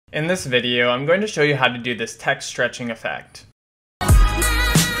In this video, I'm going to show you how to do this text stretching effect.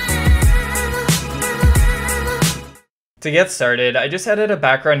 To get started, I just added a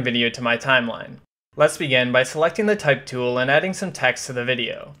background video to my timeline. Let's begin by selecting the type tool and adding some text to the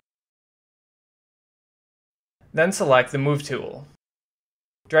video. Then select the Move tool.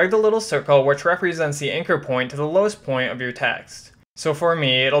 Drag the little circle which represents the anchor point to the lowest point of your text. So for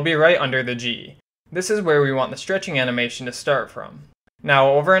me, it'll be right under the G. This is where we want the stretching animation to start from.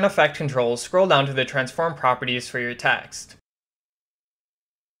 Now, over in Effect Controls, scroll down to the Transform properties for your text.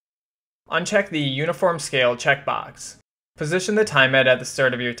 Uncheck the Uniform Scale checkbox. Position the time at the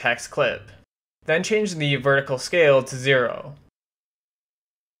start of your text clip. Then change the vertical scale to 0.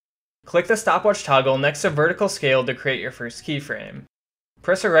 Click the stopwatch toggle next to vertical scale to create your first keyframe.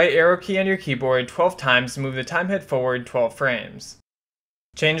 Press the right arrow key on your keyboard 12 times to move the time head forward 12 frames.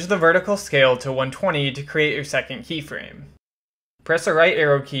 Change the vertical scale to 120 to create your second keyframe. Press the right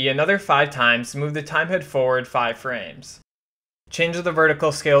arrow key another 5 times to move the time head forward 5 frames. Change the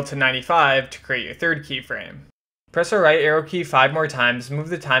vertical scale to 95 to create your third keyframe. Press the right arrow key 5 more times to move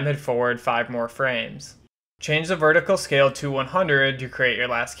the time head forward 5 more frames. Change the vertical scale to 100 to create your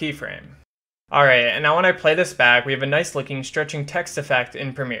last keyframe. Alright, and now when I play this back, we have a nice looking stretching text effect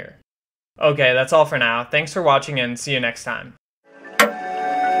in Premiere. Okay, that's all for now. Thanks for watching and see you next time.